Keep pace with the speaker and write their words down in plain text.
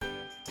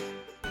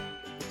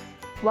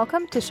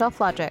Welcome to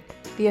Shelf Logic,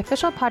 the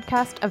official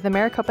podcast of the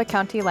Maricopa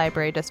County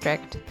Library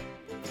District.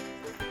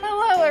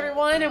 Hello,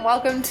 everyone, and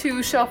welcome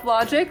to Shelf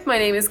Logic. My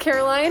name is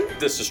Caroline.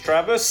 This is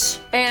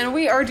Travis. And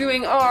we are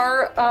doing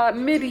our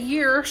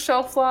mid-year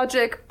Shelf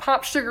Logic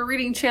Pop Sugar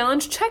Reading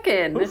Challenge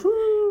check-in.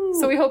 Woohoo!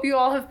 So we hope you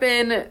all have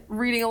been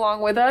reading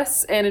along with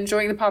us and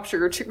enjoying the Pop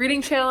Sugar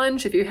Reading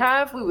Challenge. If you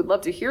have, we would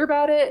love to hear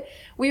about it.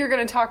 We are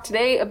going to talk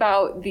today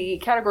about the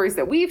categories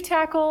that we've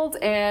tackled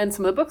and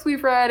some of the books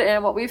we've read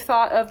and what we've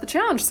thought of the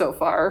challenge so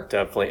far.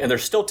 Definitely. And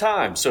there's still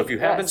time. So if you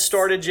haven't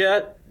started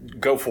yet,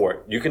 go for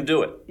it. You can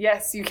do it.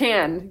 Yes, you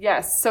can.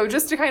 Yes. So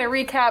just to kind of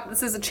recap,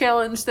 this is a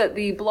challenge that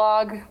the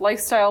blog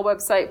lifestyle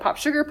website Pop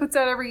Sugar puts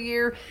out every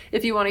year.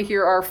 If you want to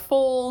hear our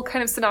full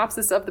kind of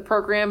synopsis of the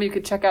program, you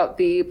could check out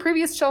the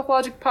previous Shelf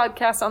Logic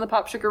podcast on the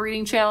Pop Sugar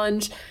Reading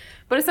Challenge.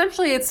 But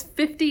essentially it's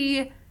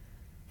 50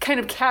 kind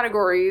of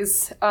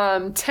categories,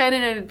 10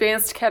 in an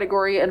advanced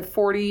category and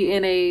 40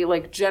 in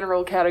a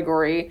general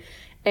category.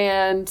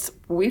 And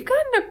we've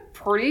gotten a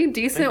pretty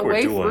decent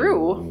way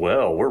through.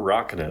 Well, we're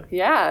rocking it.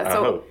 Yeah.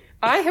 So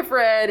I have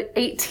read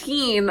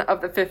 18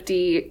 of the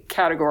 50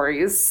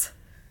 categories.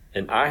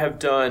 And I have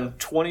done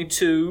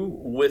 22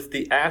 with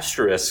the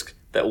asterisk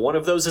that one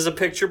of those is a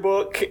picture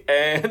book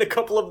and a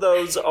couple of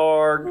those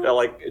are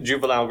like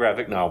juvenile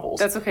graphic novels.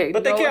 That's okay.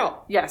 But they count.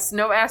 Yes.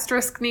 No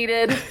asterisk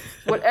needed.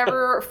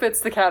 Whatever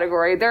fits the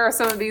category. There are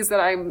some of these that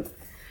I'm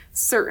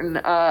certain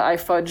I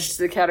fudged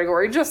the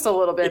category just a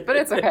little bit, but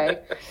it's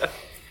okay.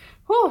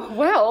 Oh,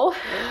 well,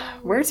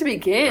 where to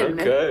begin?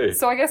 Okay.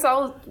 So I guess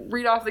I'll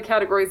read off the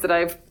categories that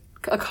I've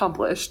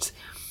accomplished.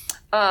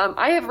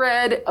 I have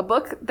read a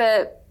book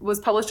that was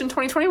published in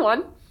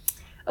 2021,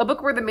 a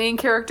book where the main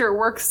character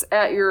works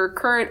at your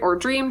current or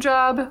dream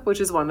job, which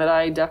is one that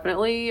I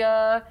definitely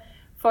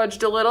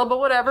fudged a little, but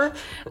whatever.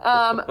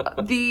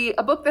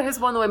 A book that has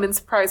won the Women's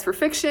Prize for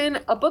Fiction,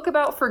 a book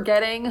about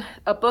forgetting,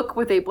 a book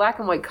with a black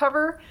and white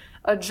cover,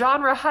 a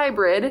genre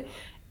hybrid,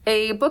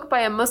 a book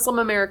by a Muslim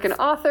American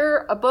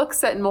author, a book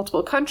set in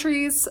multiple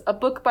countries, a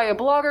book by a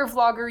blogger,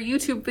 vlogger,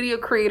 YouTube video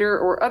creator,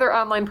 or other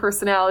online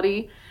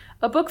personality,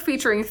 a book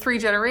featuring 3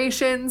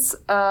 generations.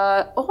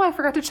 I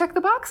forgot to check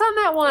the box on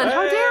that one.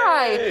 How dare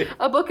I?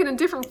 A book in a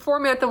different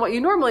format than what you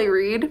normally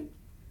read.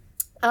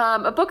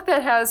 A book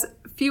that has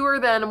fewer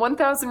than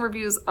 1,000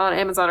 reviews on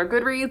Amazon or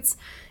Goodreads,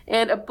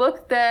 and a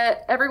book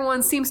that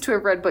everyone seems to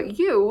have read but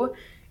you.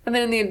 And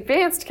then in the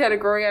advanced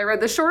category, I read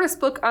the shortest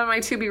book on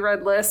my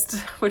to-be-read list,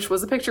 which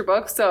was a picture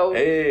book, so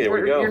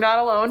you're not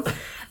alone.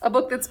 A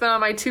book that's been on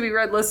my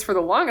to-be-read list for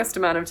the longest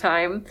amount of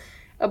time.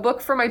 A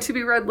book from my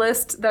to-be-read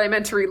list that I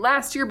meant to read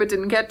last year but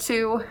didn't get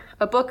to.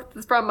 A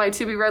book from my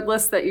to-be-read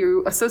list that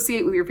you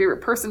associate with your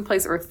favorite person,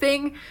 place, or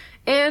thing.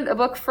 And a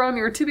book from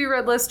your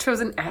to-be-read list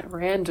chosen at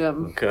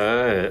random.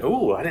 Okay.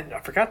 Ooh,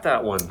 I forgot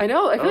that one. I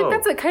know. I feel like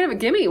that's a kind of a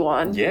gimme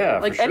one. Yeah,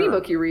 like for any sure.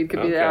 book you read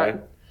could be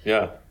that.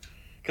 Yeah.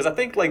 Because I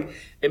think,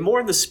 in more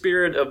in the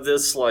spirit of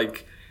this,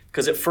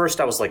 because at first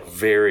I was,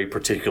 very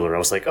particular. I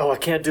was like, I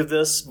can't do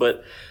this.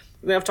 But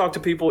then I've talked to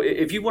people.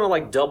 If you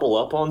want to, double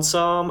up on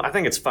some, I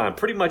think it's fine.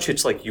 Pretty much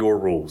it's, your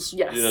rules.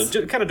 Yes.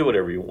 Kind of do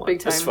whatever you want. Big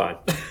time. It's fine.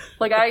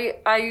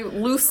 I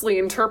loosely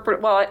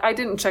interpret, I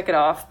didn't check it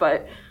off,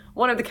 but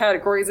one of the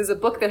categories is a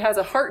book that has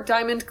a heart,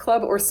 diamond,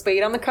 club, or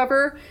spade on the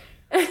cover.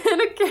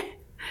 And again,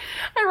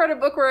 I read a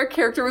book where a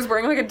character was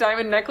wearing a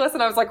diamond necklace,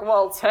 and I was like,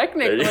 well,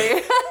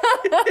 technically,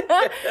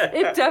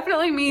 it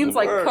definitely means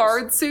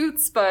card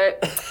suits,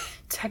 but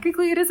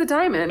technically it is a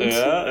diamond.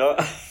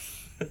 Yeah.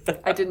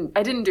 I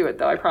didn't do it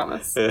though, I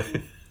promise.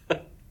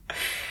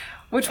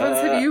 Which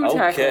ones have you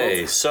tackled?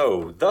 Okay,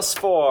 so thus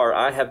far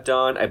I have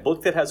done a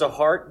book that has a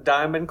heart,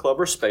 diamond, club,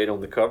 or spade on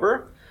the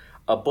cover,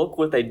 a book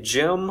with a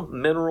gem,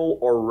 mineral,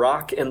 or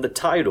rock in the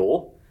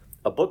title,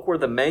 a book where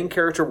the main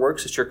character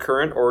works at your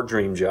current or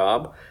dream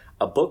job,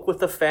 a book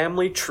with a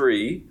family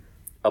tree,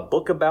 a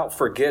book about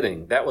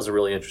forgetting. That was a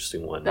really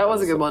interesting one. That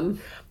was a good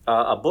one.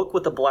 A book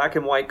with a black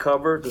and white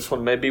cover. This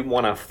one may be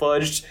one I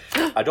fudged.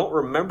 I don't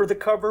remember the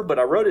cover, but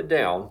I wrote it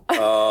down.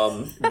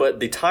 But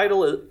the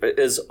title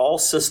is All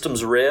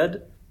Systems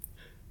Red.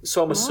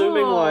 So I'm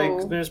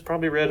assuming there's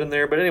probably red in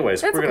there. But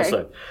anyways, we're going to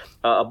say.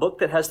 A book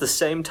that has the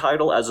same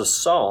title as a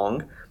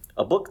song.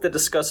 A book that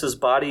discusses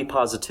body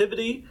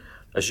positivity.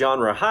 A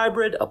genre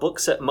hybrid. A book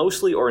set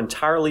mostly or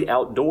entirely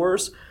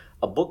outdoors.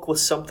 A book with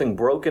something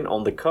broken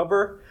on the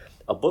cover,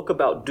 a book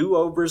about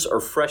do-overs or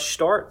fresh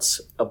starts,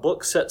 a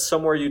book set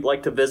somewhere you'd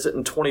like to visit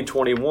in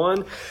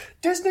 2021,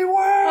 Disney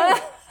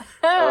World!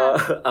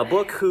 A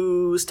book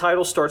whose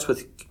title starts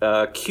with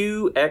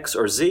Q, X,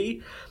 or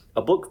Z,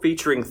 a book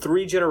featuring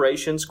 3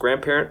 generations,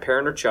 grandparent,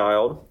 parent, or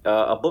child,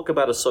 a book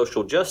about a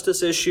social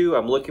justice issue.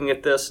 I'm looking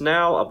at this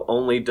now. I've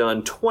only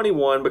done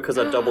 21 because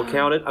I double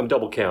counted. I'm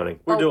double counting.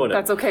 We're doing it.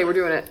 That's okay. We're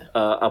doing it.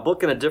 A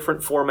book in a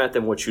different format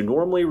than what you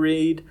normally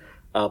read.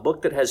 A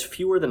book that has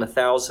fewer than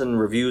 1,000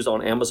 reviews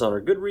on Amazon or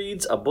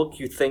Goodreads. A book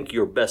you think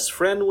your best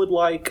friend would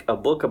like. A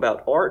book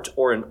about art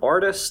or an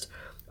artist.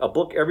 a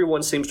book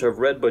everyone seems to have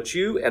read but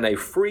you, and a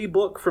free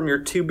book from your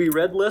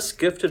to-be-read list,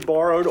 gifted,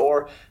 borrowed,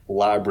 or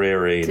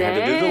library. Had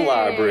to do the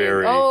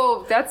library.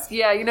 Oh,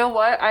 you know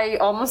what? I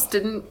almost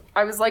didn't.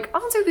 I was like,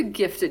 I'll do the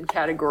gifted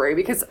category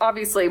because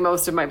obviously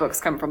most of my books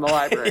come from the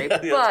library.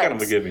 That's kind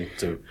of a gimme,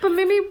 too. But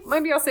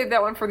maybe I'll save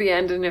that one for the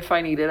end, and if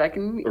I need it, I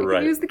can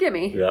use the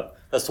gimme. Yeah.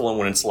 That's the one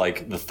when it's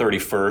like the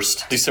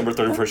 31st, December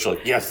 31st, you're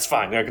like, yes, it's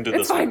fine. I can do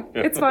this.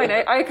 It's fine.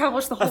 I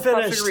accomplished the whole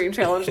Pop Sugar Reading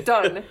Challenge.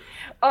 Done.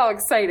 Oh,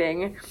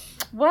 exciting.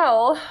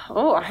 Well,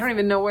 I don't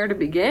even know where to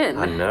begin.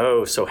 I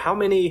know. So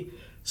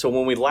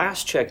when we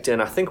last checked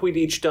in, I think we'd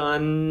each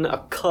done a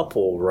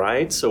couple,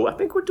 right? So I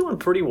think we're doing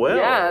pretty well.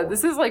 Yeah,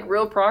 this is like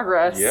real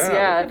progress. Yeah. Look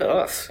at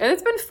us. And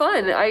it's been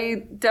fun.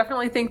 I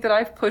definitely think that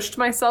I've pushed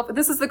myself.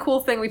 This is the cool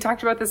thing. We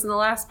talked about this in the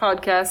last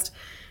podcast.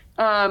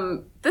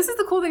 This is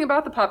the cool thing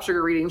about the Pop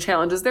Sugar Reading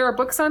Challenge is there are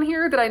books on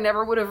here that I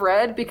never would have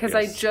read because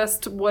I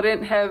just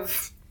wouldn't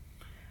have...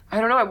 I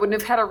don't know. I wouldn't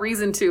have had a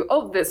reason to.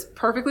 Oh, this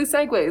perfectly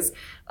segues.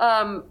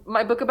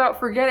 My book about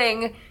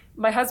forgetting.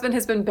 My husband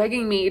has been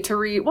begging me to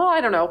read. Well,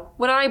 I don't know.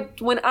 When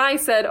I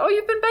said, "Oh,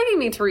 you've been begging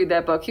me to read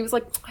that book," he was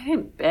like, "I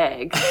didn't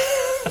beg."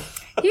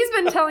 He's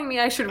been telling me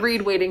I should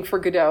read Waiting for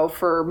Godot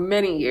for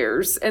many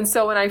years, and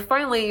so when I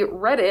finally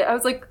read it, I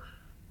was like,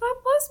 "That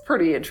was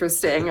pretty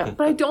interesting."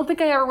 But I don't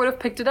think I ever would have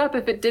picked it up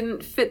if it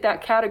didn't fit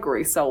that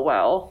category so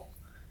well.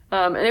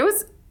 And it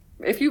was.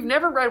 If you've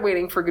never read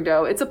Waiting for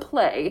Godot, it's a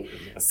play.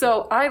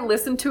 So I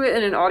listened to it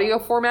in an audio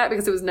format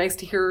because it was nice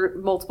to hear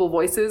multiple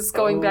voices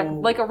going back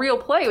like a real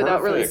play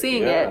without really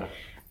seeing it.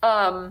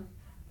 And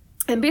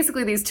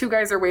basically these two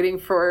guys are waiting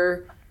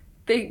for,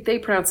 they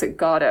pronounce it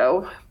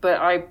Godot,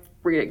 but I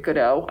read it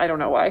Godot. I don't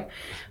know why.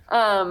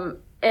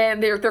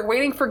 And they're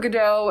waiting for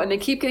Godot and they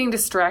keep getting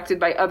distracted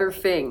by other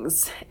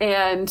things.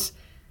 And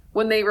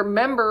when they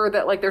remember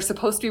that like they're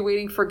supposed to be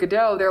waiting for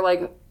Godot, they're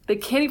like, they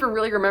can't even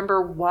really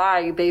remember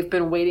why they've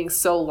been waiting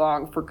so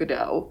long for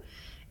Godot.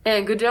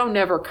 And Godot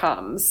never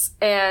comes.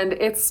 And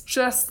it's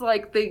just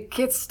like they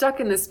get stuck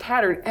in this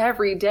pattern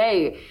every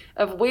day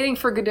of waiting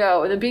for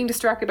Godot and then being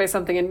distracted by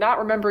something and not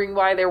remembering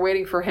why they're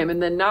waiting for him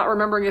and then not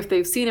remembering if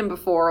they've seen him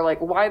before,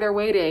 like why they're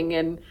waiting.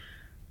 And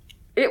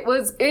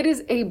it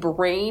is a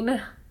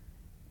brain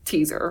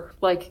teaser.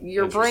 Like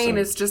your brain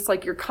is just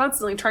like you're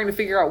constantly trying to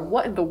figure out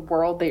what in the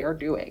world they are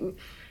doing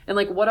and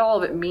like what all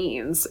of it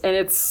means. And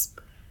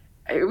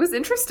it was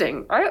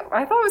interesting. I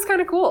thought it was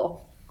kind of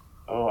cool.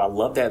 Oh, I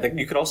love that.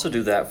 You could also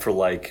do that for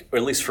like, or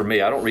at least for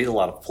me, I don't read a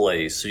lot of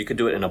plays, so you could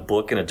do it in a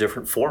book in a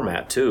different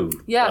format too.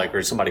 Yeah. Like,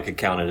 or somebody could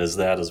count it as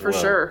that as well. For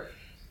sure.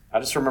 I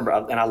just remember,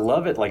 and I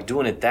love it, like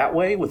doing it that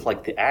way with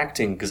like the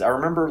acting, because I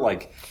remember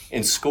like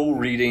in school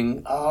reading,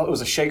 it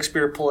was a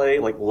Shakespeare play,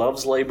 like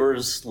Love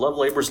Labor's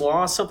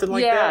Lost, something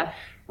like that.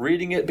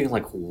 Reading it, being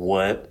like,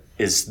 what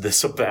is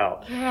this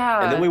about?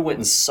 Yeah. And then we went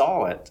and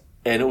saw it,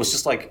 and it was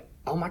just like,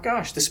 oh my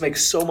gosh, this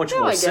makes so much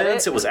more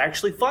sense. It was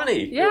actually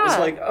funny. Yeah. It was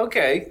like,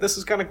 okay, this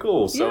is kind of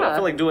cool. So I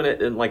feel like doing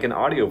it in like an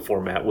audio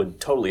format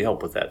would totally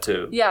help with that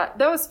too. Yeah,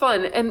 that was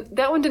fun. And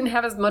that one didn't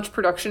have as much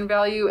production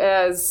value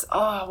as,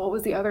 what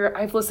was the other?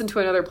 I've listened to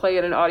another play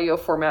in an audio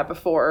format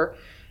before.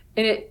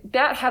 And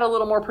that had a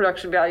little more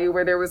production value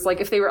where there was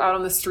like, if they were out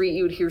on the street,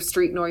 you would hear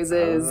street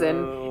noises.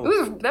 And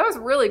that was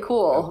really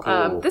cool.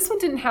 This one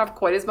didn't have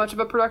quite as much of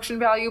a production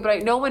value, but I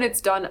know when it's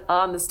done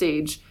on the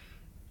stage,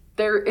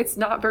 it's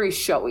not very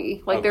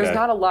showy. Like there's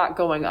not a lot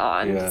going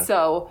on. Yeah.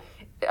 So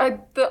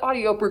the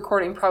audio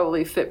recording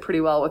probably fit pretty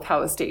well with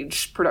how a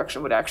stage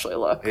production would actually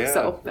look. Yeah,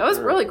 so that was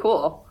really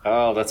cool.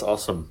 Oh, that's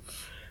awesome.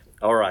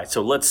 All right,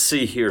 so let's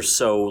see here.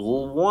 So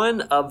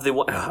I feel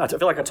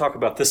like I talk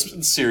about this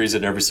series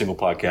in every single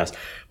podcast,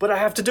 but I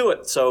have to do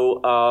it.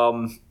 So,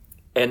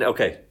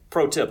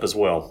 pro tip as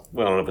well.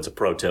 Well, I don't know if it's a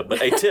pro tip,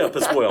 but a tip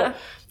as well.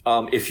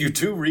 If you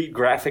do read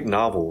graphic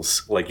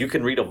novels, like you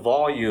can read a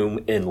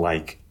volume in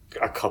like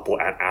a couple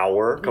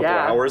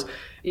hours,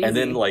 easy. And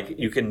then like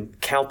you can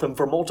count them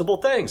for multiple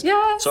things.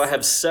 Yes. So I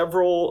have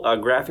several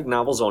graphic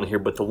novels on here,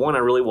 but the one I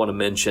really want to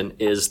mention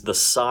is the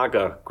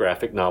Saga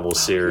graphic novel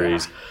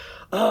series. Yeah.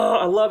 Oh,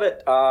 I love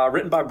it.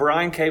 Written by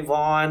Brian K.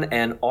 Vaughan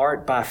and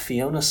art by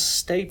Fiona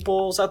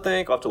Staples, I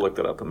think. I'll have to look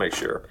that up and make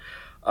sure.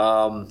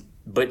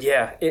 But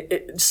yeah,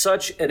 it's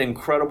such an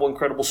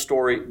incredible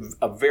story.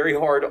 A very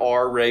hard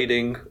R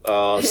rating.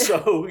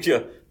 So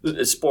yeah.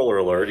 Spoiler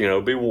alert,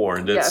 be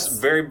warned. It's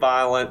very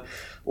violent,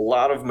 a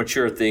lot of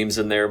mature themes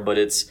in there, but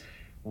it's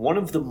one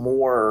of the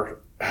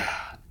more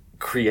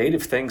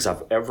creative things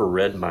I've ever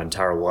read in my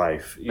entire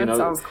life. That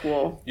sounds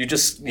cool. You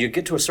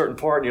get to a certain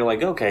part and you're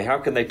like, okay, how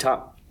can they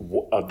top?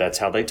 That's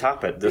how they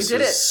top it. This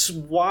is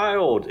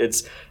wild.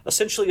 It's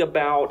essentially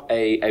about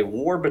a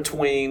war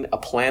between a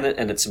planet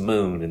and its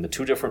moon, and the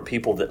two different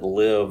people that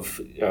live,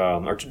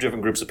 or two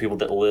different groups of people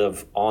that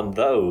live on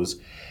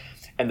those.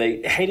 And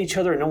they hate each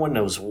other and no one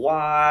knows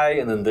why.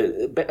 And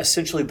then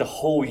essentially the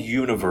whole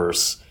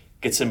universe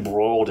gets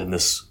embroiled in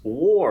this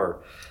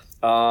war.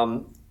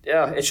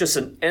 it's just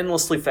an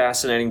endlessly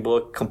fascinating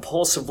book,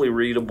 compulsively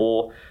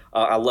readable.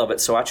 I love it.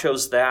 So I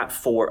chose that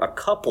for a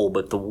couple,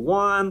 but the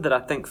one that I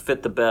think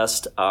fit the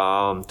best,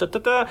 a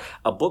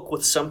book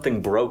with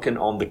something broken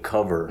on the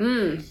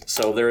cover.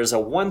 So there is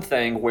one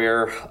thing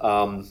where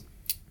one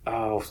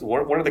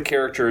of the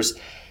characters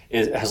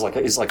is like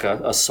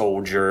a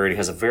soldier, and he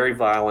has a very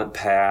violent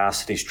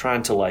past. And he's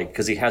trying to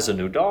because he has a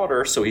new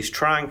daughter, so he's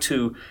trying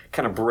to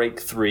kind of break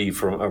free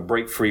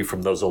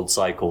from those old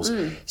cycles.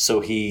 So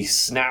he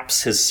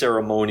snaps his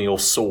ceremonial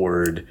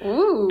sword,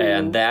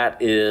 and that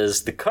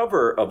is the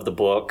cover of the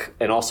book.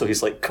 And also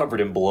he's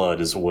covered in blood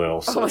as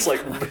well. So it's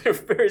very,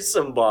 very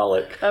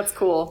symbolic. That's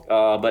cool.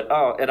 But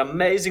an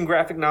amazing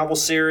graphic novel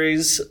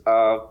series.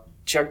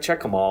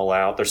 Check them all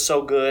out. They're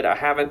so good.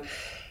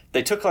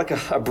 They took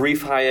a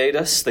brief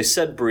hiatus. They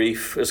said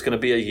brief. It's going to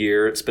be a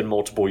year. It's been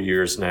multiple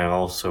years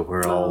now, so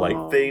we're all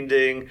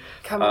fiending.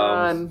 Come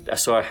on.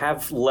 So I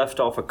have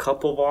left off a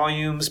couple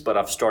volumes, but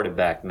I've started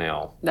back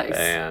now. Nice.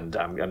 And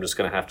I'm just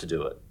going to have to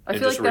do it. I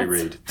feel just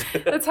reread.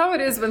 That's how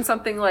it is when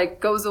something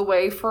goes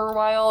away for a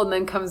while and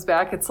then comes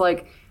back. It's well,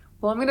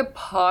 I'm going to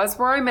pause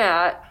where I'm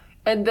at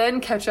and then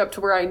catch up to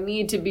where I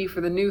need to be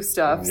for the new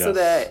stuff so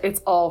that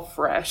it's all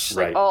fresh.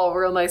 Right. All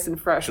real nice and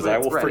fresh. Because I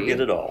will forget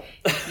it all.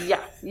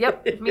 Yeah.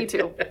 Yep. Me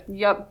too.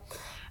 Yep.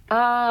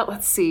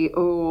 Let's see.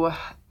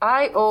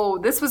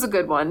 This was a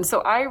good one.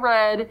 So I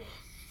read...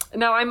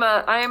 Now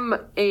I'm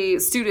a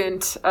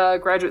student,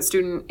 graduate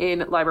student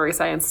in library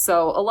science.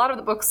 So a lot of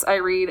the books I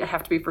read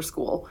have to be for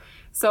school.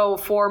 So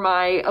for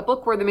a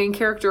book where the main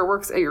character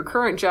works at your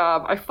current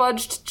job, I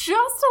fudged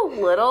just a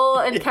little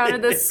and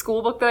counted this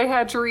school book that I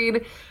had to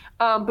read.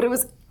 But it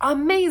was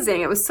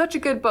amazing. It was such a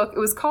good book. It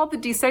was called The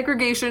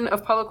Desegregation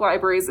of Public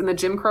Libraries in the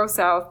Jim Crow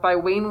South by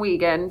Wayne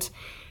Wiegand.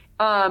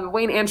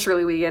 Wayne and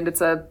Shirley Wiegand. It's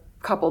a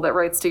couple that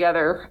writes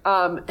together.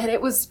 And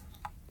it was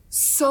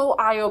so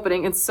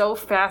eye-opening and so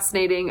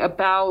fascinating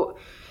about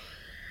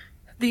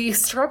the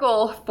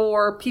struggle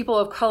for people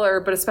of color,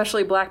 but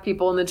especially Black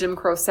people in the Jim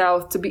Crow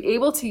South, to be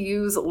able to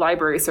use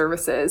library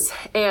services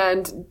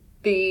and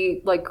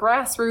the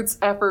grassroots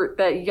effort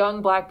that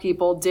young Black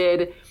people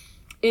did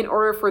in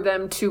order for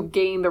them to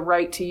gain the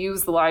right to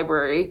use the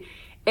library.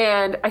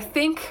 And I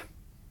think,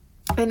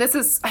 and this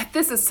is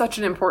such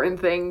an important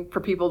thing for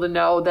people to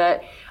know,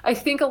 that I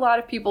think a lot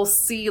of people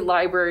see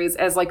libraries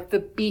as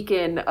the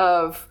beacon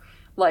of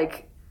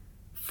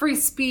free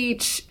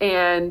speech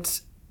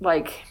and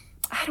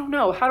I don't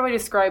know, how do I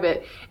describe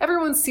it?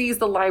 Everyone sees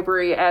the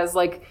library as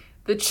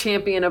the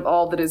champion of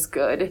all that is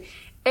good.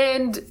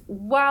 And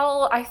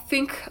while I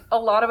think a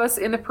lot of us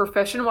in the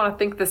profession want to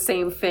think the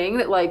same thing,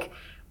 that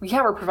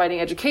we're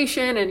providing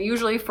education and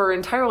usually for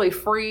entirely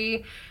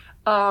free.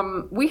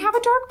 We have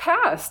a dark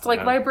past,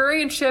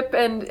 librarianship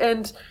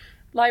and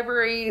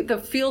library, the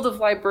field of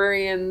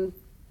librarian,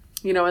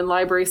 in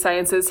library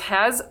sciences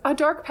has a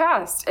dark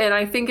past. And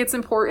I think it's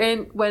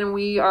important when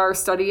we are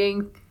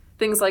studying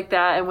things like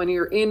that and when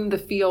you're in the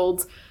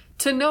field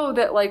to know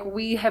that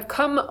we have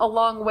come a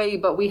long way,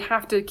 but we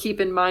have to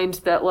keep in mind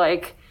that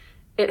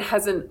it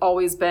hasn't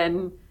always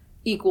been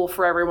equal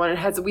for everyone.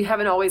 We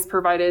haven't always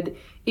provided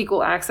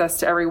equal access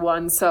to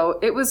everyone. So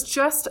it was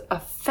just a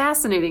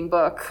fascinating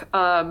book.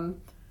 And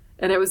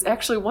it was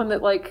actually one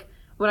that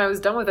when I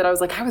was done with it, I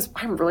was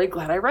I'm really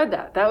glad I read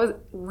that. That was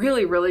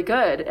really, really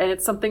good. And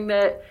it's something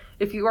that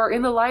if you are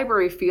in the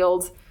library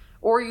field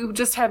or you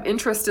just have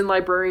interest in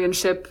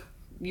librarianship,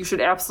 you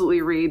should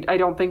absolutely read. I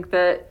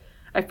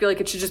feel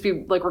it should just be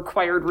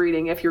required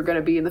reading if you're going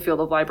to be in the field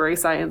of library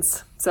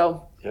science.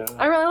 So yeah.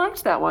 I really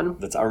liked that one.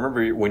 I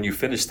remember when you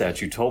finished that,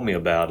 you told me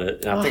about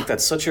it. And I think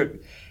that's such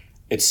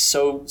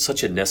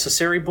a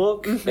necessary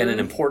book and an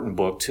important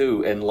book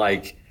too. And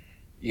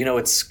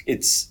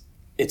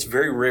it's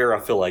very rare, I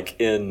feel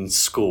in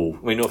school.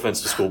 I mean, no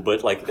offense to school,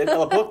 but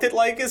a book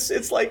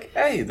that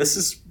hey, this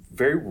is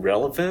very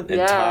relevant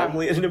and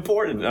timely and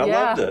important. And I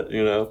loved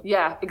it,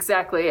 Yeah,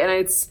 exactly. And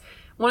it's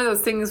one of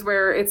those things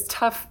where it's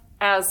tough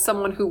as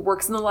someone who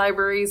works in the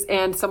libraries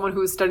and someone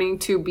who is studying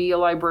to be a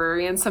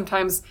librarian.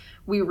 Sometimes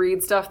we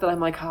read stuff that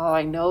I'm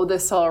I know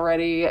this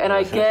already, and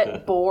I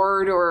get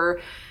bored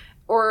or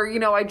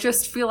I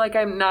just feel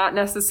I'm not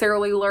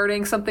necessarily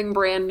learning something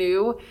brand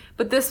new.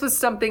 But this was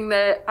something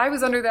that I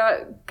was under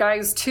that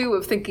guise too,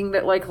 of thinking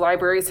that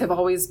libraries have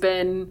always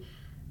been,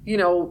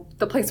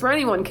 the place where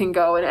anyone can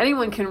go and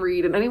anyone can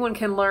read and anyone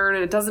can learn,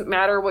 and it doesn't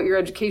matter what your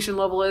education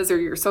level is or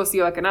your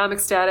socioeconomic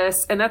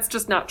status, and that's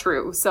just not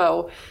true.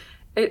 So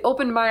it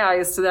opened my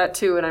eyes to that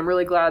too, and I'm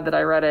really glad that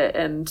I read it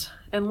and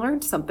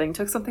learned something,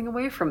 took something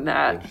away from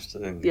that.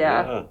 Interesting.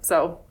 Yeah.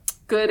 So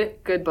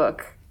good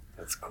book.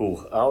 That's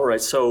cool. All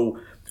right. So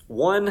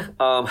one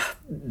of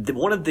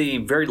the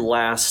very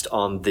last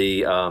on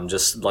the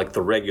just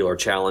the regular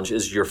challenge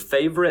is your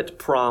favorite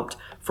prompt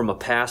from a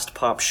past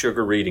Pop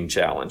Sugar reading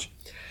challenge.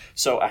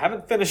 So I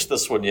haven't finished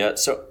this one yet.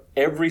 So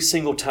every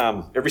single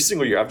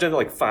year, I've done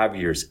it 5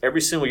 years.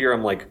 Every single year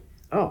I'm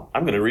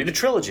I'm going to read a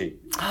trilogy.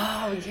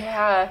 Oh,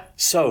 yeah.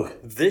 So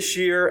this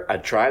year I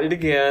tried it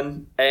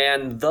again,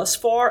 and thus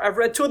far I've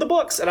read 2 of the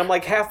books, and I'm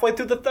halfway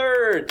through the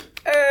third.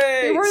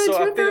 Hey, You're more than so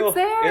I two-thirds feel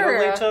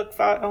there.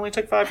 it only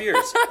took 5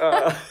 years.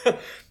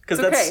 Because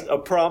that's a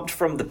prompt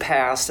from the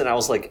past, and I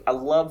was like, I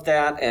love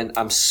that, and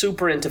I'm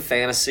super into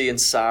fantasy and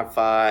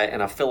sci-fi,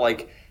 and I feel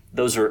like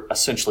those are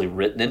essentially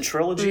written in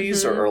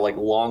trilogies or like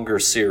longer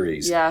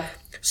series. Yeah.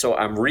 So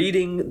I'm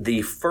reading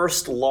the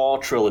First Law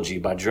trilogy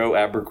by Joe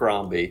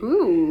Abercrombie.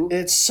 Ooh.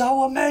 It's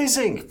so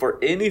amazing for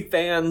any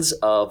fans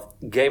of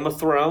Game of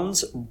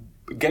Thrones,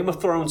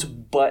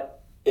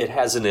 but it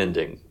has an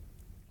ending.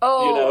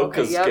 Oh,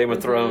 Because okay, yep. Game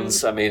of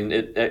Thrones, I mean,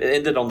 it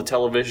ended on the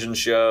television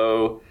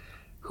show.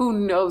 Who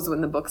knows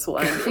when the books will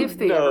end, if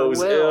they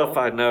knows? ever will. If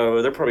I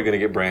know, they're probably going to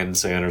get Brandon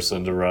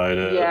Sanderson to write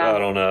it. Yeah. I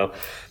don't know.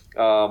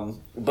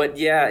 But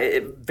yeah,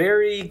 it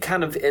very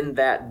kind of in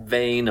that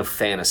vein of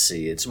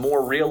fantasy. It's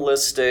more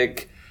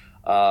realistic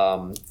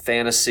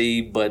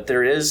fantasy, but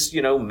there is,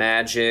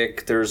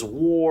 magic. There's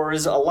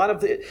wars. A lot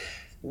of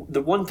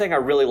the one thing I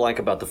really like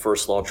about the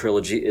First Law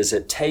trilogy is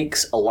it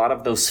takes a lot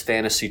of those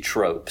fantasy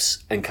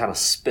tropes and kind of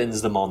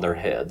spins them on their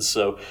heads.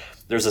 So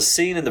there's a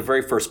scene in the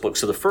very first book.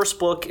 So the first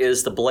book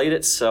is the blade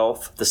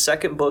itself. The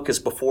second book is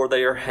Before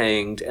They Are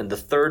Hanged. And the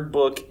third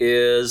book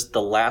is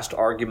The Last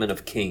Argument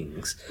of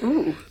Kings.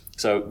 Ooh.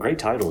 So great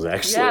titles,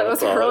 actually. Yeah,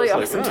 those are really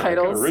awesome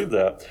titles. I gotta read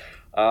that.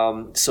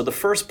 So the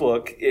first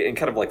book, and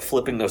kind of like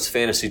flipping those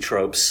fantasy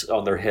tropes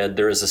on their head,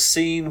 there is a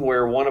scene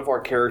where one of our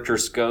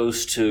characters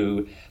goes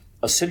to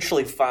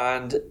essentially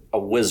find a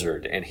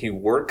wizard, and he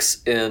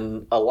works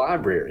in a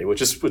library,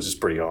 which is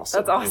pretty awesome.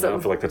 That's awesome. I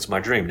feel like that's my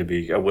dream, to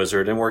be a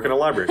wizard and work in a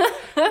library.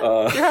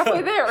 You're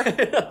halfway there. I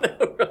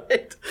know,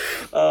 right?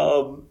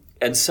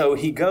 And so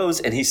he goes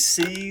and he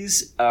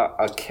sees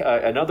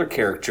another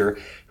character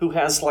who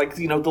has like,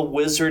 the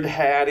wizard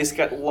hat. He's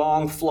got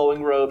long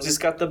flowing robes. He's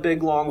got the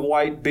big long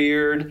white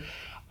beard.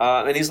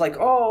 And he's like,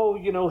 oh,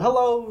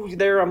 hello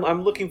there.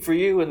 I'm looking for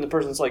you. And the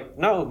person's like,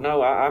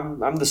 no,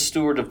 I'm the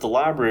steward of the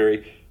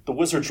library. The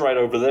wizard's right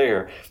over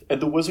there.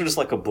 And the wizard is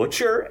like a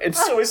butcher. And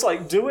so he's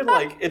like doing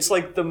it's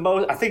like the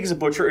most, I think he's a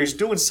butcher. He's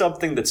doing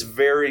something that's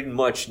very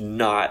much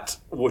not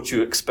what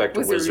you expect a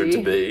wizard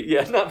to be.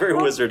 Yeah, not very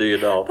wizardy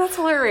at all. That's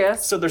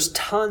hilarious. So there's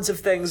tons of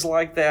things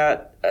like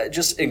that.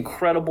 Just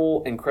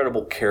incredible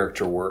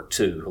character work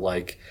too.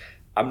 Like,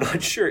 I'm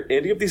not sure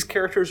any of these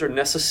characters are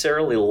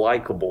necessarily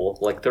likable.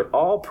 Like, they're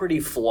all pretty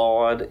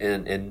flawed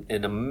in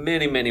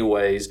many, many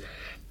ways.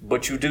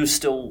 But you do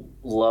still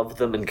love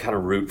them and kind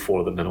of root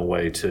for them in a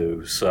way,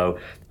 too. So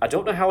I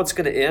don't know how it's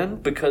going to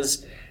end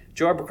because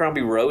Joe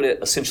Abercrombie wrote it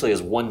essentially as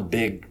one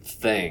big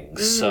thing.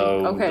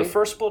 The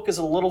first book is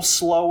a little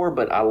slower,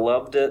 but I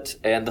loved it.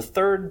 And the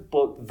third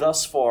book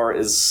thus far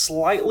is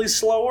slightly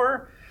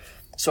slower.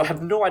 So I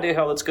have no idea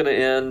how that's going to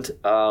end.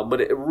 But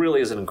it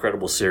really is an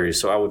incredible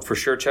series. So I would for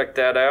sure check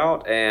that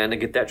out and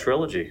get that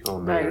trilogy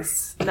on there.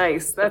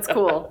 Nice. That's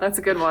cool. That's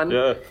a good one.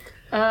 Yeah.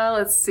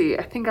 Let's see.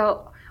 I think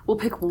we'll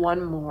pick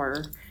one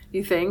more,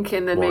 you think?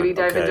 And then maybe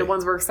dive into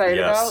ones we're excited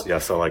about?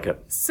 Yes, I like it.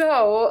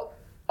 So,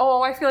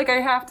 I feel like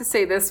I have to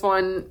say this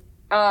one.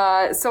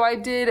 So I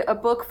did a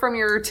book from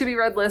your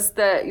to-be-read list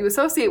that you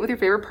associate with your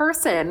favorite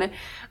person.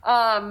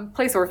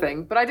 Place or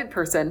thing, but I did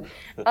person.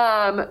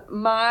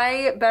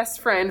 My best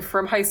friend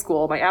from high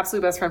school, my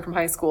absolute best friend from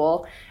high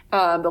school,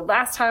 the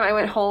last time I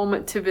went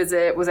home to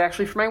visit was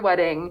actually for my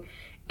wedding.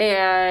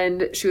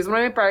 And she was one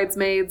of my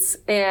bridesmaids,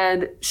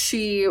 and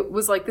she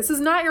was like, this is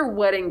not your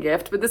wedding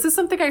gift, but this is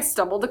something I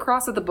stumbled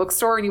across at the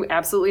bookstore and you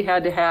absolutely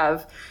had to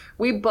have.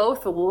 We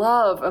both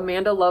love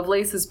Amanda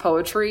Lovelace's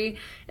poetry,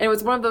 and it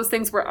was one of those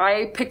things where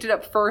I picked it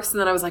up first,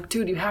 and then I was like,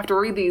 dude, you have to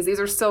read these.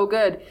 These are so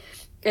good.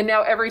 And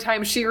now every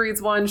time she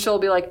reads one, she'll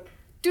be like,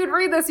 dude,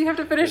 read this. You have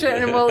to finish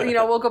it. And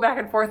we'll go back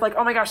and forth like,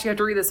 oh my gosh, you have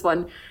to read this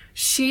one.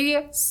 She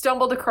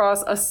stumbled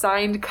across a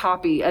signed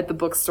copy at the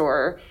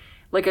bookstore,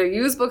 like a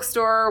used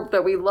bookstore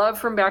that we love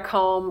from back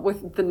home,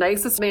 with the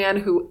nicest man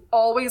who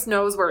always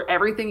knows where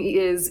everything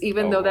is,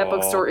 even though that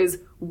bookstore is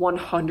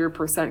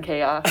 100%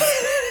 chaos.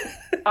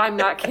 I'm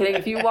not kidding.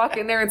 If you walk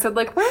in there and said,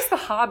 like, where's the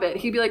Hobbit?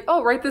 He'd be like,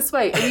 oh, right this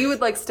way. And you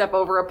would, like, step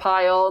over a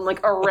pile and,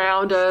 like,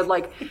 around a,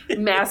 like,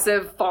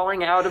 massive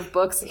falling out of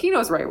books. He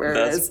knows right where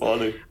it is. That's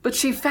funny. But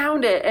she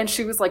found it, and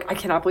she was like, I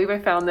cannot believe I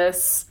found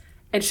this.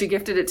 And she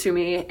gifted it to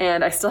me,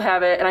 and I still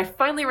have it. And I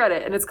finally read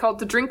it, and it's called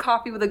To Drink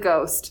Coffee with a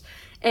Ghost.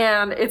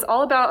 And it's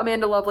all about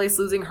Amanda Lovelace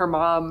losing her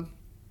mom.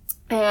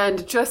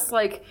 And just,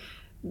 like,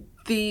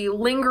 the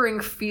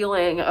lingering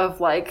feeling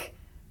of, like,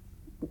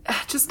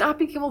 just not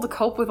being able to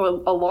cope with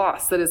a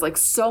loss that is, like,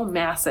 so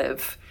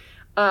massive.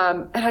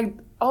 And I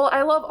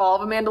love all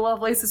of Amanda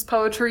Lovelace's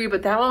poetry,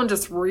 but that one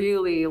just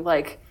really,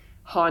 like,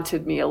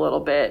 haunted me a little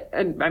bit.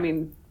 And, I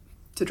mean,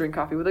 To Drink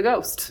Coffee with a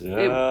Ghost.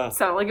 Yeah. It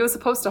sounded like it was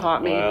supposed to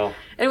haunt me. Wow.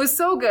 And it was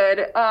so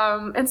good.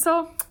 And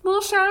so, a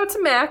little shout out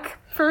to Mac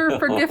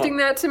for gifting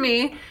that to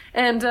me.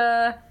 And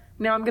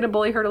now I'm going to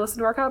bully her to listen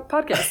to our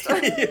podcast.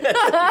 Yes, you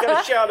got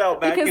to shout out,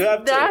 Mac. Because you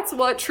have that's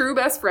what true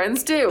best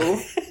friends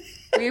do.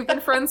 We've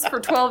been friends for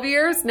 12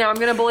 years. Now I'm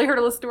going to bully her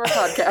to listen to our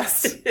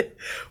podcast.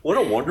 What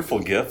a wonderful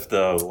gift,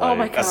 though. Like, oh,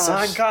 my gosh. A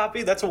signed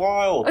copy? That's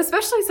wild.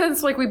 Especially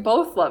since, like, we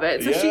both love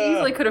it. So she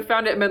easily could have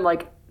found it and been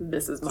like,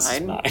 this is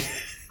mine.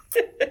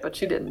 but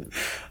she didn't.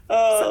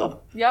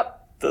 Oh,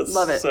 Yep. that's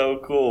Love it. so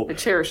cool. I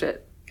cherish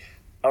it.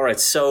 All right,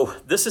 so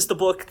this is the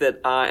book that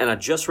I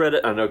just read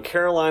it. I know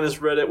Caroline has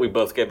read it. We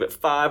both gave it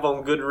 5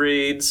 on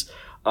Goodreads.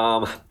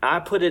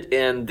 I put it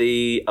in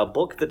a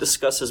book that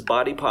discusses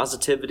body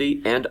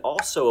positivity and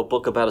also a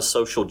book about a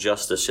social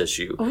justice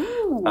issue.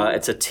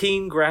 It's a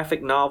teen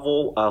graphic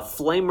novel,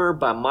 Flamer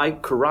by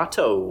Mike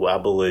Curato, I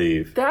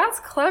believe. That's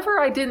clever.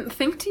 I didn't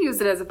think to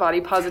use it as a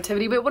body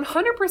positivity, but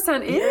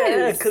 100% is.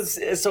 Yeah, because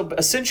so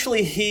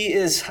essentially he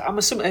is, I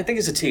think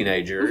he's a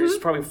teenager. He's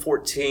probably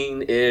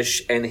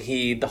 14-ish, and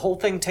the whole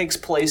thing takes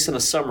place in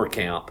a summer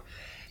camp.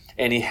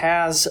 And he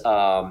has,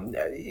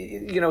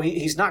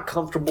 he's not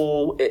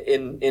comfortable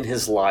in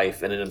his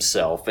life and in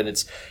himself. And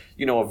it's,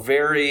 a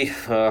very,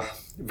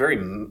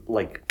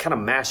 like, kind of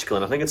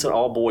masculine. I think it's an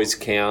all-boys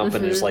camp.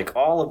 And there's, like,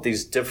 all of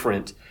these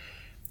different,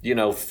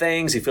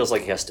 things. He feels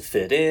like he has to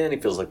fit in. He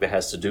feels like he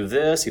has to do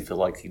this. He feels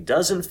like he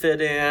doesn't fit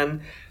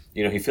in.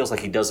 He feels like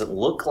he doesn't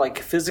look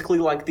physically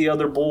like the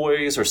other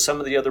boys or some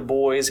of the other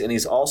boys. And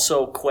he's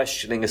also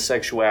questioning his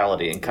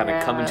sexuality and kind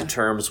of coming to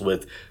terms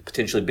with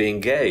potentially being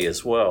gay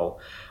as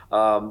well.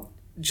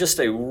 Just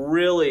a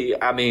really,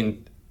 I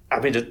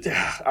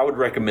would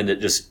recommend it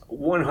just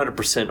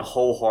 100%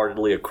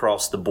 wholeheartedly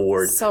across the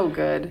board. So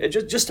good. It's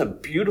just a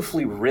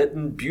beautifully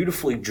written,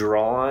 beautifully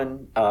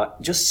drawn,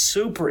 just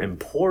super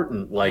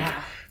important. Like,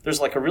 there's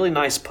like a really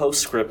nice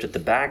postscript at the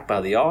back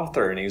by the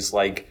author, and he's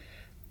like,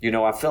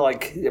 I feel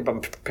like,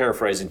 I'm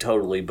paraphrasing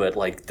totally, but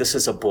like, this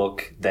is a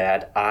book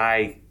that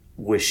I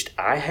wished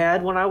I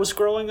had when I was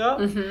growing up.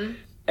 Mm-hmm.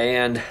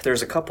 And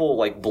there's a couple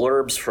like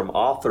blurbs from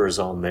authors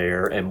on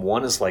there, and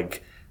one is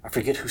like, I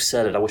forget who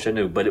said it. I wish I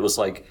knew, but it was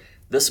like,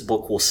 this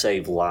book will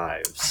save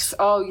lives.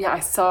 Oh yeah, I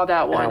saw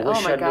that one. And I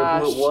wish I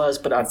knew who it was,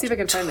 but Let's see if I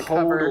can find the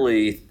cover.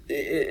 Totally,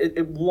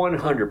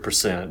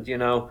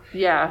 100%.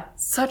 Yeah,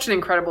 such an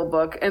incredible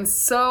book, and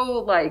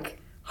so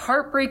like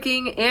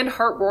heartbreaking and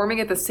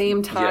heartwarming at the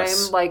same time.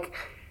 Yes. Like,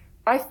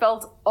 I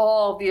felt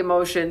all the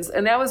emotions,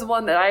 and that was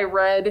one that I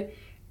read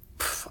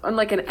in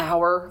like an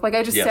hour. Like,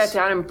 I just sat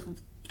down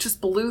and just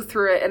blew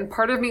through it, and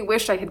part of me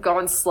wished I had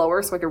gone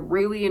slower so I could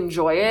really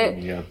enjoy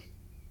it. Yeah.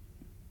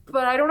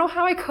 But I don't know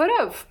how I could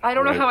have.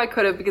 Know how I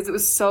could have, because it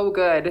was so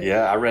good.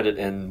 Yeah, I read it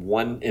in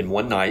one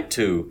night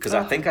too, because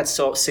I think I'd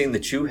seen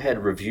that you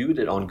had reviewed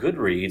it on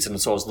Goodreads,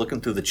 and so I was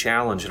looking through the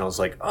challenge, and I was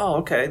like, oh,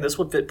 okay, this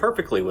would fit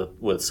perfectly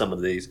with some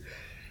of these.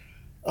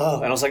 Oh,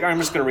 and I was like, all right, I'm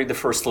just going to read the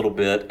first little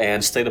bit,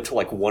 and stayed up till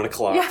like 1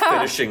 o'clock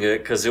finishing it,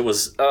 because it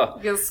was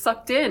you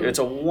sucked in. It's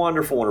a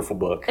wonderful, wonderful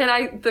book.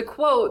 And the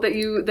quote that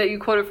you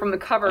quoted from the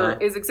cover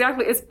is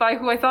it's by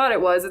who I thought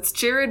it was. It's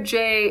Jared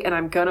J. and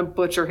I'm gonna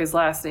butcher his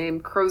last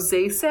name,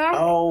 Krozasak.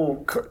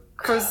 Oh,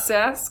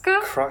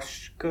 Krozaska.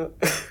 Krushka.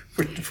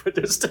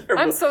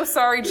 I'm so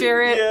sorry,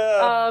 Jared.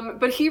 Yeah.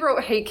 But he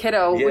wrote Hey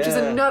Kiddo, which is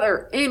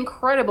another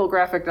incredible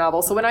graphic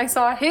novel. So when I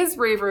saw his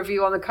rave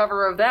review on the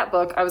cover of that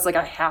book, I was like,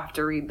 I have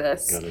to read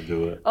this. Gotta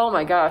do it. Oh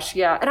my gosh,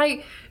 yeah.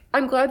 And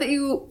I'm glad that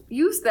you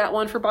used that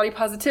one for body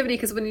positivity,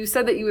 because when you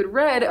said that you had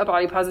read a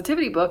body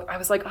positivity book, I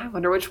was like, I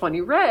wonder which one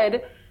you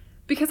read,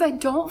 because I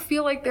don't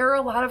feel like there are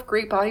a lot of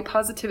great body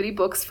positivity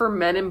books for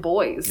men and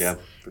boys. Yeah,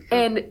 for sure.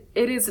 And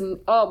it is,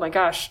 oh my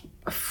gosh,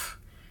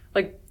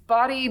 like,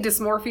 body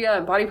dysmorphia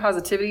and body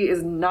positivity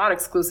is not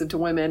exclusive to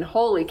women.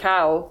 Holy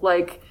cow.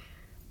 Like,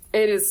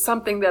 it is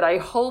something that I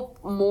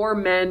hope more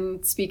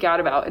men speak out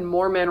about and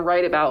more men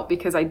write about,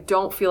 because I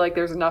don't feel like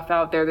there's enough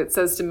out there that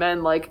says to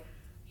men, like,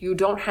 you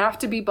don't have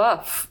to be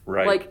buff.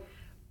 Right. Like,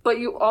 but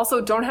you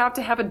also don't have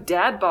to have a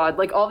dad bod.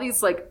 Like, all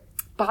these, like,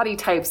 body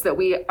types that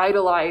we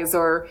idolize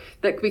or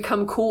that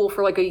become cool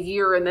for like a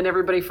year and then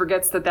everybody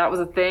forgets that was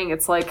a thing.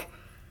 It's like,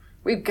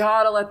 we've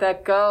got to let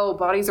that go.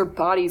 Bodies are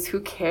bodies. Who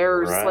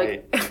cares?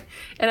 Right. Like,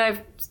 and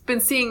I've been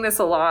seeing this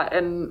a lot,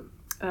 and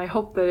I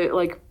hope that it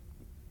like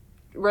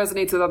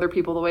resonates with other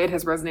people the way it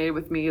has resonated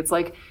with me. It's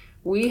like,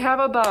 we have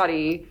a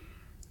body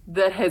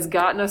that has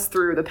gotten us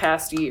through the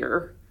past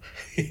year.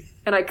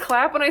 And I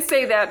clap when I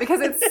say that,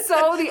 because it's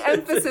so, the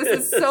emphasis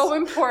is so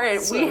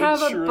important. So we have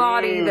true. a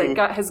body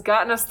that has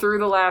gotten us through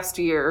the last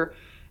year.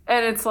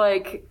 And it's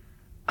like,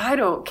 I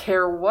don't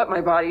care what my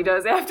body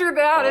does after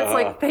that. It's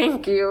like,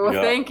 thank you.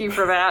 Yeah. Thank you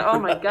for that. Oh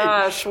my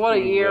gosh, what a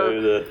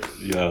year.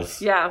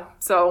 Yes. Yeah,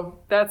 so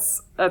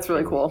that's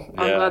really cool.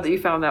 I'm glad that you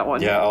found that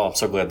one. Yeah, I'm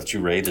so glad that you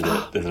rated it.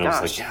 And I was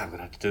Gosh. like, yeah, I'm going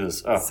to have to do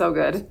this. Oh. So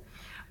good.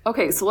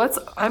 Okay, so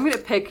I'm going to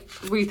pick,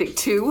 what do you think,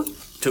 two?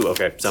 Two,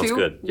 okay, sounds Two?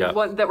 good. Yeah.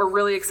 One that we're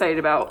really excited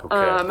about.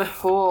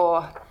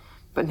 Okay.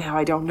 But now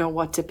I don't know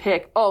what to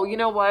pick. Oh, you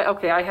know what?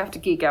 Okay, I have to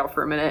geek out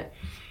for a minute.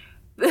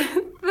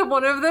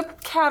 One of the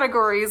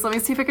categories, let me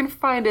see if I can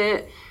find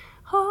it.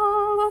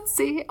 Let's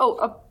see. Oh,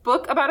 a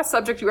book about a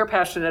subject you are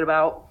passionate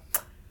about.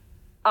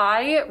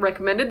 I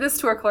recommended this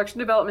to our collection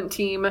development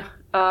team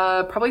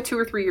probably 2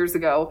 or 3 years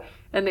ago,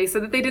 and they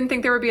said that they didn't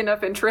think there would be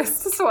enough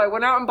interest, so I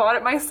went out and bought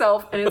it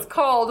myself, and it's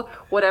called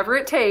Whatever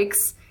It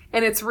Takes,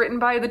 and it's written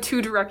by the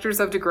 2 directors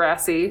of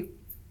Degrassi.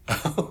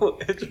 Oh,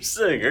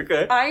 interesting.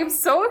 Okay. I'm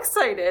so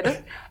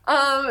excited.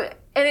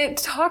 And it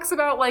talks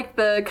about like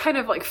the kind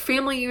of like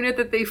family unit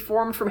that they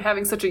formed from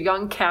having such a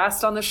young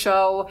cast on the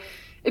show.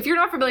 If you're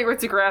not familiar with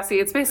Degrassi,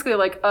 it's basically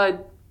like a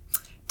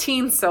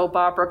teen soap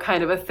opera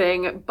kind of a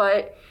thing,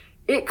 but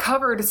it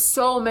covered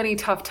so many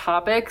tough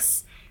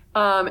topics.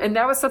 And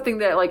that was something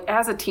that like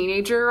as a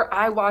teenager,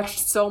 I watched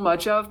so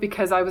much of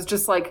because I was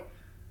just like,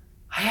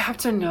 I have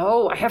to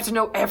know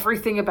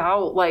everything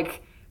about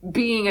like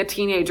being a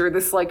teenager,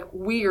 this like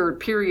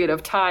weird period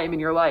of time in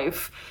your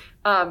life.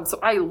 So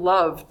I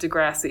love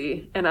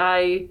Degrassi, and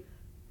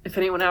if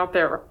anyone out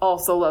there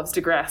also loves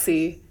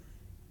Degrassi,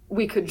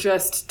 we could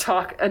just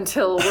talk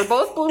until we're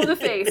both blue in the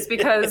face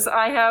because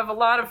I have a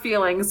lot of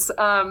feelings. So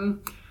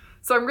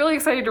I'm really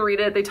excited to read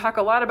it. They talk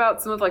a lot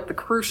about some of like the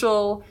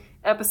crucial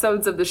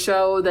episodes of the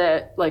show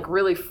that like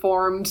really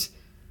formed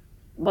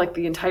like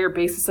the entire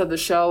basis of the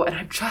show, and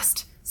I'm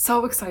just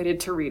so excited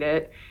to read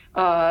it.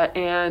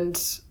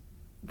 And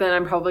then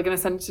I'm probably going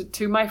to send it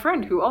to my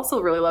friend who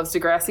also really loves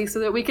Degrassi so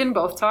that we can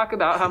both talk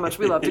about how much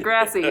we love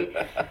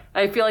Degrassi.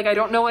 I feel like I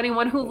don't know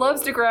anyone who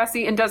loves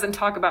Degrassi and doesn't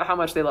talk about how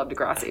much they love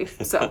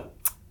Degrassi. So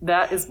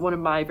that is one of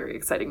my very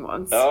exciting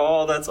ones.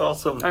 Oh, that's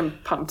awesome. I'm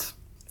pumped.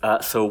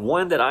 So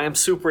one that I am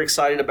super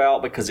excited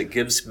about because it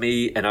gives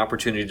me an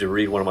opportunity to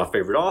read one of my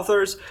favorite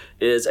authors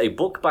is a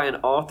book by an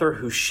author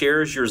who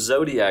shares your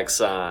zodiac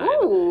sign.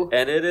 Ooh.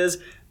 And it is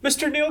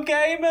Mr. Neil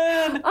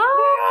Gaiman.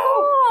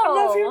 Oh. Neil! I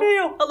love you,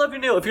 Neil. I love you,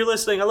 Neil. If you're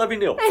listening, I love you,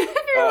 Neil. If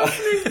you're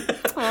listening.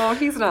 Oh,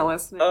 he's not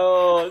listening.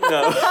 Oh,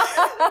 no.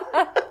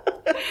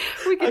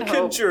 We can I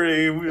hope. can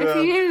dream. If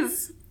he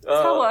is,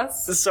 tell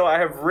us. So I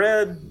have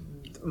read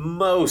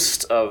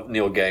most of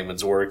Neil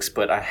Gaiman's works,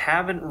 but I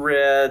haven't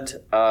read,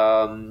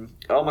 oh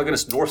my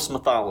goodness, Norse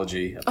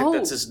Mythology. I think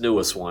that's his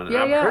newest one. And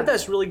I've heard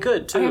that's really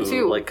good, too. I have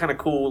too. Like, kind of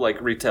cool, like,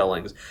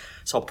 retellings.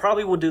 So I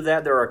probably will do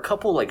that. There are a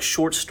couple, like,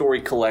 short story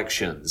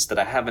collections that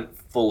I haven't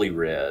fully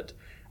read.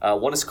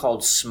 One is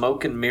called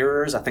Smoke and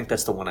Mirrors. I think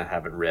that's the one I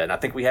haven't read. And I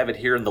think we have it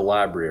here in the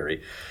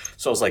library.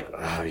 So I was like,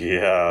 oh,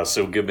 yeah,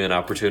 so give me an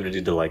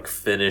opportunity to, like,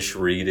 finish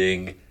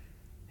reading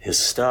his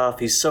stuff.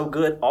 He's so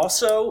good.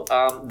 Also,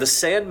 the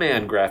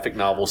Sandman graphic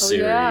novel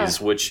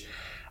series, which...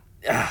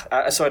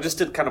 so I just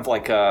did kind of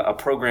like a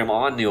program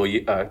on Neil.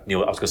 I was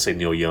going to say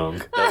Neil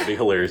Young. That would be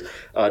hilarious.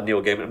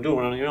 Neil Gaiman. I'm doing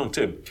one on Neil Young,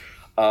 too.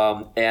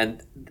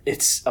 And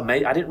it's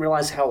amazing. I didn't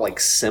realize how like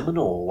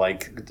seminal,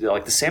 like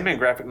the Sandman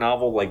graphic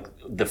novel, like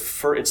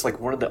it's like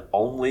one of the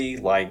only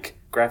like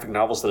graphic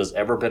novels that has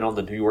ever been on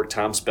the New York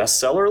Times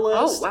bestseller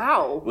list. Oh,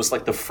 wow. It was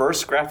like the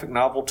first graphic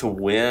novel to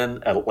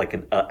win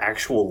an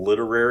actual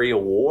literary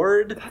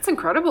award. That's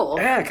incredible.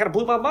 Yeah, it kind of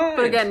blew my mind.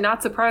 But again,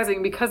 not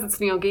surprising because it's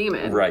Neil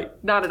Gaiman. Right.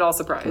 Not at all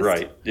surprised.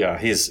 Right. Yeah,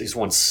 he's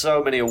won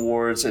so many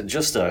awards and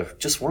just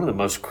one of the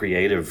most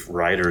creative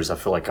writers I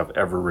feel like I've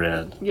ever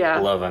read. Yeah. I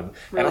love him.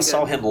 Really and I good.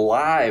 saw him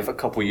live a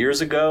couple years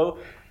ago,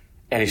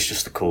 and he's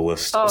just the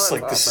coolest. Oh, It's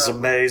like, that's this is awesome.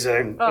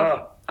 amazing.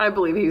 Oh, I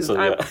believe he's... So,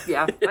 I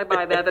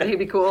buy that he'd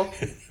be cool.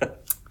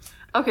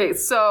 Okay,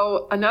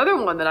 so another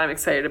one that I'm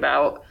excited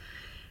about,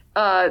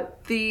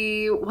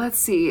 let's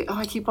see. Oh,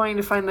 I keep wanting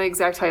to find the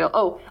exact title.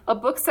 Oh, A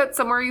Book Set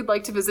Somewhere You'd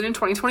Like to Visit in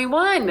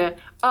 2021.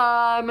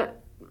 I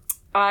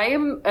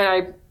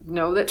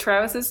know that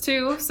Travis is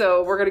too,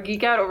 so we're going to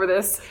geek out over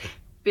this.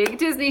 Big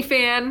Disney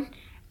fan,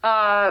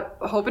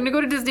 hoping to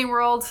go to Disney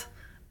World.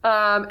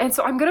 And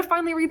so I'm going to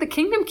finally read the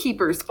Kingdom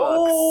Keepers books.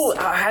 Oh,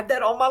 I had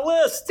that on my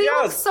list. They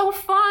look so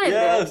fun.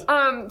 Yes.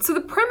 So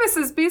the premise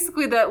is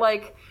basically that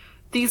like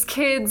these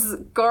kids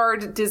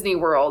guard Disney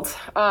World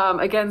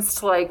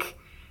against like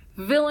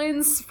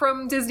villains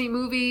from Disney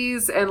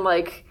movies and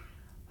like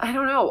I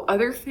don't know,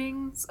 other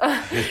things.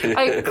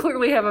 I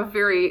clearly have a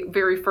very,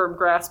 very firm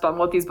grasp on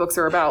what these books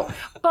are about,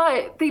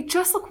 but they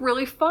just look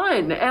really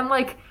fun. And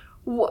like,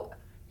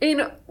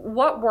 in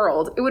what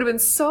world? It would have been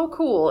so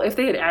cool if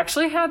they had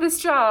actually had this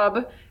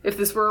job. If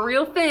this were a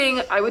real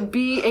thing, I would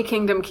be a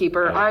kingdom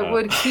keeper. I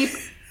would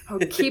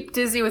keep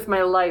Disney with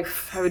my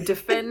life. I would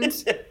defend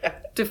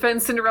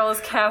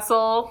Cinderella's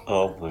castle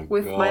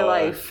with my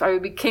life. I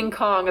would be King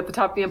Kong at the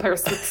top of the Empire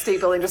State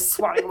Building, just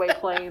swatting away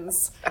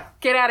planes.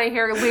 Get out of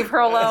here! Leave her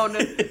alone.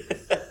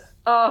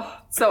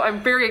 So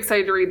I'm very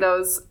excited to read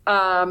those.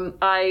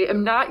 I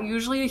am not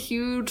usually a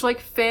huge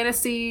like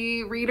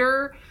fantasy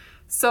reader,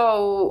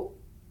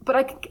 but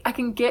I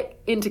can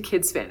get into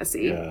kids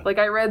fantasy. Yeah. Like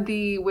I read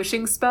The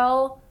Wishing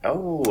Spell.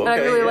 Oh, okay. And I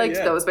really liked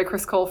those by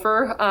Chris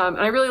Colfer. And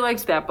I really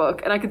liked that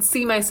book. And I could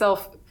see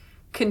myself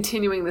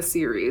continuing the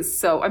series.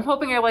 So I'm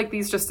hoping I like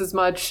these just as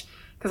much.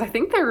 Because I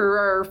think there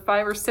are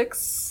 5 or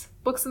 6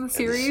 books in the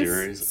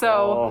series.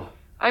 So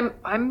I'm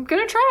going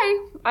to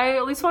try. I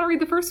at least want to read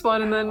the first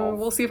one. And then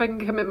we'll see if I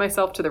can commit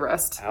myself to the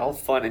rest. How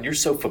fun. And you're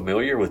so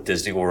familiar with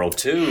Disney World,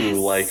 too. Yes.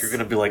 Like, you're going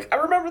to be like, I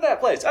remember that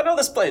place. I know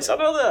this place. I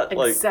know that.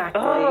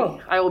 Exactly.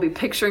 Like, I will be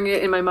picturing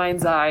it in my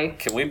mind's eye.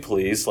 Can we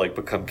please, like,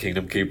 become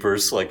Kingdom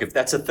Keepers? Like, if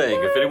that's a thing,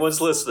 if anyone's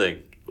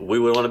listening, we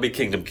would want to be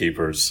Kingdom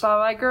Keepers.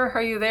 Bob Iger,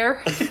 are you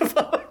there?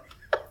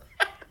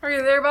 Are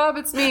you there, Bob?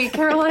 It's me,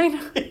 Caroline.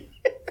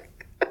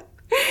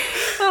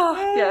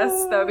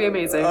 Yes, that would be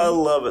amazing. I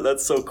love it.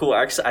 That's so cool.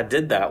 Actually, I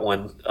did that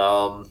one.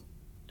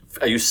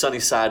 I used Sunny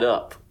Side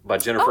Up by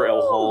Jennifer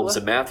L. Holmes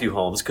and Matthew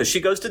Holmes because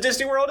she goes to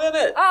Disney World in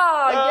it.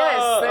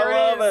 Yes, there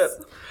I it love is.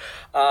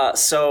 it.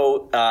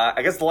 So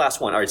I guess the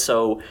last one. All right,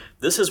 so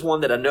this is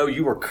one that I know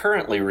you are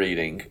currently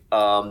reading.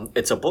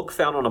 It's a book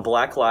found on a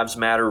Black Lives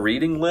Matter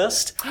reading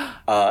list.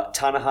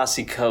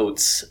 Ta-Nehisi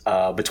Coates'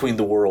 Between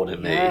the World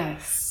and Me.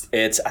 Yes.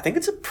 I think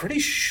it's a pretty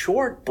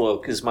short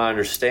book, is my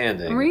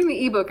understanding. I'm reading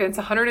the ebook, and it's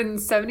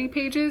 170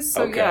 pages,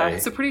 so Okay. yeah,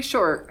 it's a pretty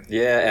short.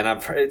 Yeah, and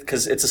I've heard,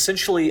 because it's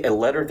essentially a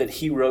letter that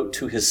he wrote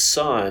to his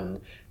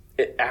son.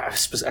 I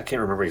can't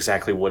remember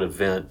exactly what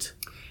event.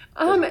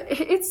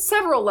 It's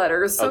several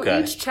letters, so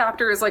Okay. each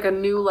chapter is like a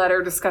new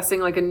letter discussing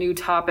like a new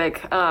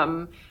topic.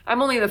 I'm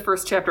only in the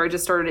first chapter. I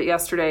just started it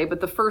yesterday, but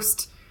the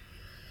first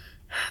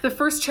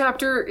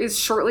chapter is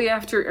shortly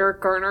after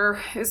Eric Garner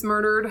is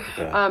murdered,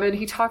 and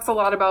he talks a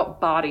lot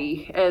about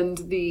body and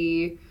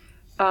the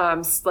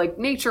like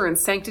nature and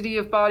sanctity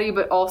of body,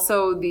 but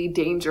also the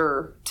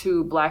danger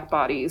to Black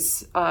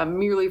bodies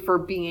merely for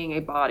being a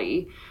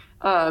body.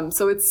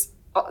 So it's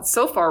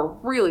so far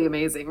really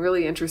amazing,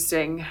 really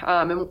interesting.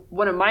 And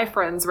one of my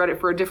friends read it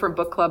for a different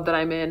book club that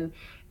I'm in,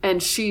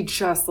 and she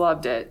just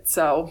loved it.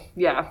 So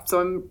yeah, so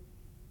I'm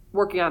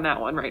working on that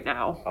one right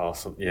now.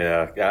 Awesome.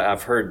 Yeah,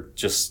 I've heard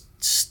just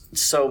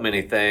so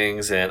many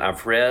things, and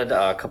I've read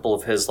a couple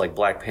of his like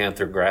Black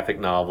Panther graphic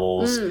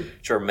novels,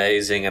 which are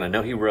amazing. And I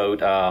know he wrote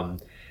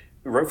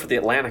for the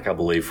Atlantic, I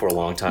believe, for a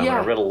long time. Yeah.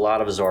 And I read a lot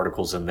of his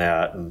articles in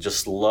that, and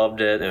just loved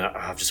it. And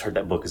I've just heard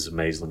that book is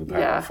amazingly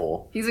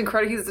powerful. Yeah, he's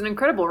incredible. He's an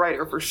incredible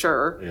writer for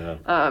sure.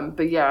 Yeah.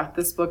 But yeah,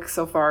 this book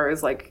so far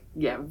is like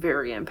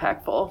very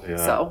impactful. Yeah.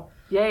 So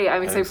yay!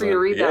 I'm excited for you to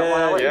read that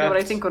one. I'll let you know what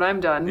I think when I'm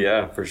done.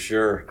 Yeah, for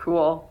sure.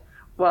 Cool.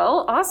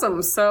 Well,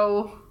 awesome.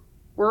 So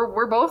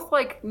we're both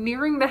like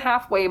nearing the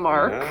halfway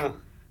mark. Yeah.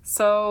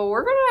 So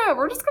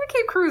we're just gonna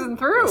keep cruising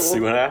through. Let's see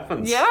what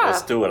happens. Yeah.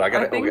 Let's do it. I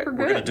think we're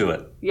gonna do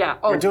it. Yeah.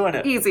 Oh, We're doing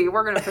it. Easy.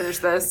 We're gonna finish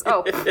this.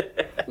 Oh,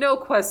 no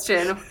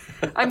question.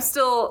 I'm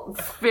still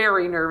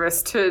very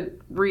nervous to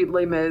read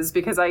Les Mis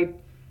because I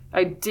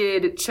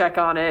did check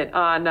on it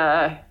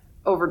on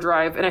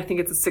Overdrive, and I think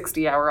it's a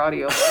 60-hour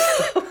audio.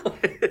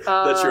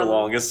 That's your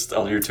longest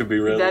on your to-be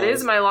read That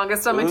list? is my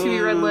longest on my to-be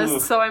read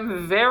list, so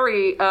I'm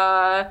very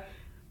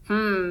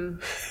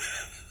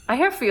I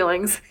have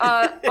feelings.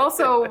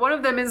 Also, one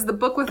of them is the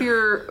book on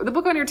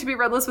your to be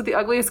read list with the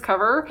ugliest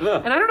cover. Yeah.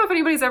 And I don't know if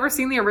anybody's ever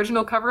seen the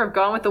original cover of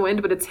Gone with the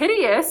Wind, but it's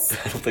hideous.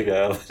 I don't think I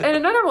have. And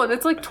another one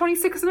that's like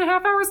 26 and a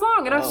half hours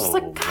long. And I was just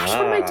like, gosh,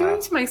 what am I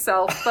doing to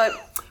myself? But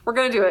we're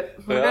going to do it.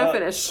 We're going to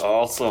finish.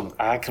 Awesome.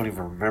 I can't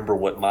even remember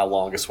what my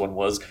longest one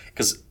was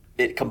because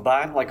it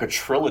combined like a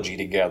trilogy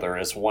together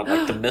as one,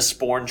 like the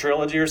Mistborn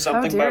trilogy or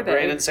something by dare they?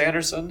 Brandon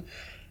Sanderson.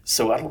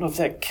 So I don't know if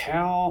that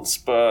counts,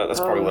 but that's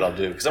probably what I'll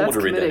do because I'm going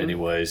that's to read that committing.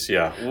 anyways.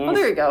 Yeah. Well,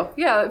 there you go.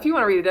 Yeah, if you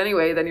want to read it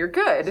anyway, then you're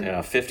good.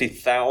 Yeah,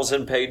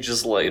 50,000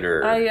 pages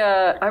later.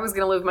 I was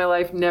going to live my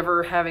life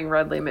never having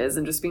read Les Mis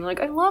and just being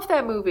like, I love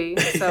that movie.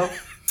 So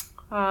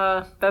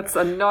that's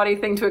a naughty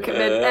thing to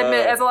admit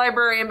as a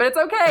librarian, but it's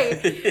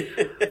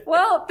okay.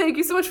 Well, thank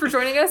you so much for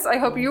joining us. I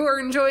hope you are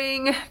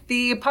enjoying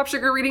the Pop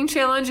Sugar Reading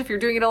Challenge if you're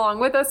doing it along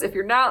with us. If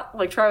you're not,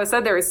 like Travis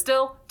said, there is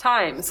still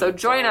time. So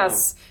join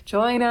us.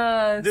 Join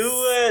us. Do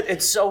it.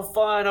 It's so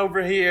fun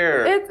over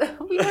here.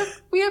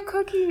 We have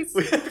cookies.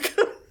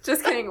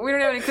 Just kidding. We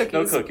don't have any cookies.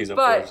 No cookies,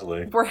 but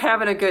unfortunately. we're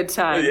having a good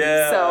time.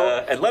 Yeah.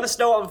 So And let us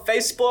know on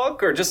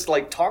Facebook or just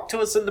like talk to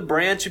us in the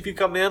branch if you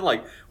come in.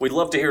 Like, we'd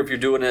love to hear if you're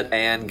doing it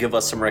and give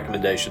us some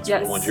recommendations for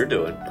Yes. the ones you're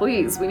doing.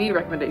 please, we need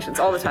recommendations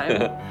all the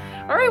time.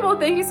 All right. Well,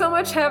 thank you so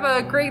much. Have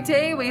a great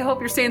day. We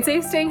hope you're staying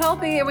safe, staying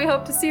healthy, and we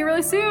hope to see you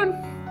really soon.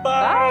 Bye.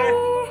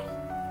 Bye.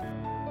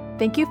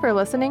 Thank you for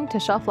listening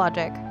to Shelf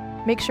Logic.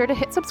 Make sure to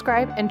hit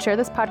subscribe and share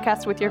this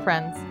podcast with your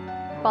friends.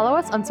 Follow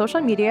us on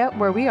social media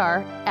where we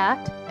are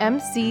at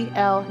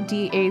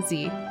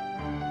MCLDAZ.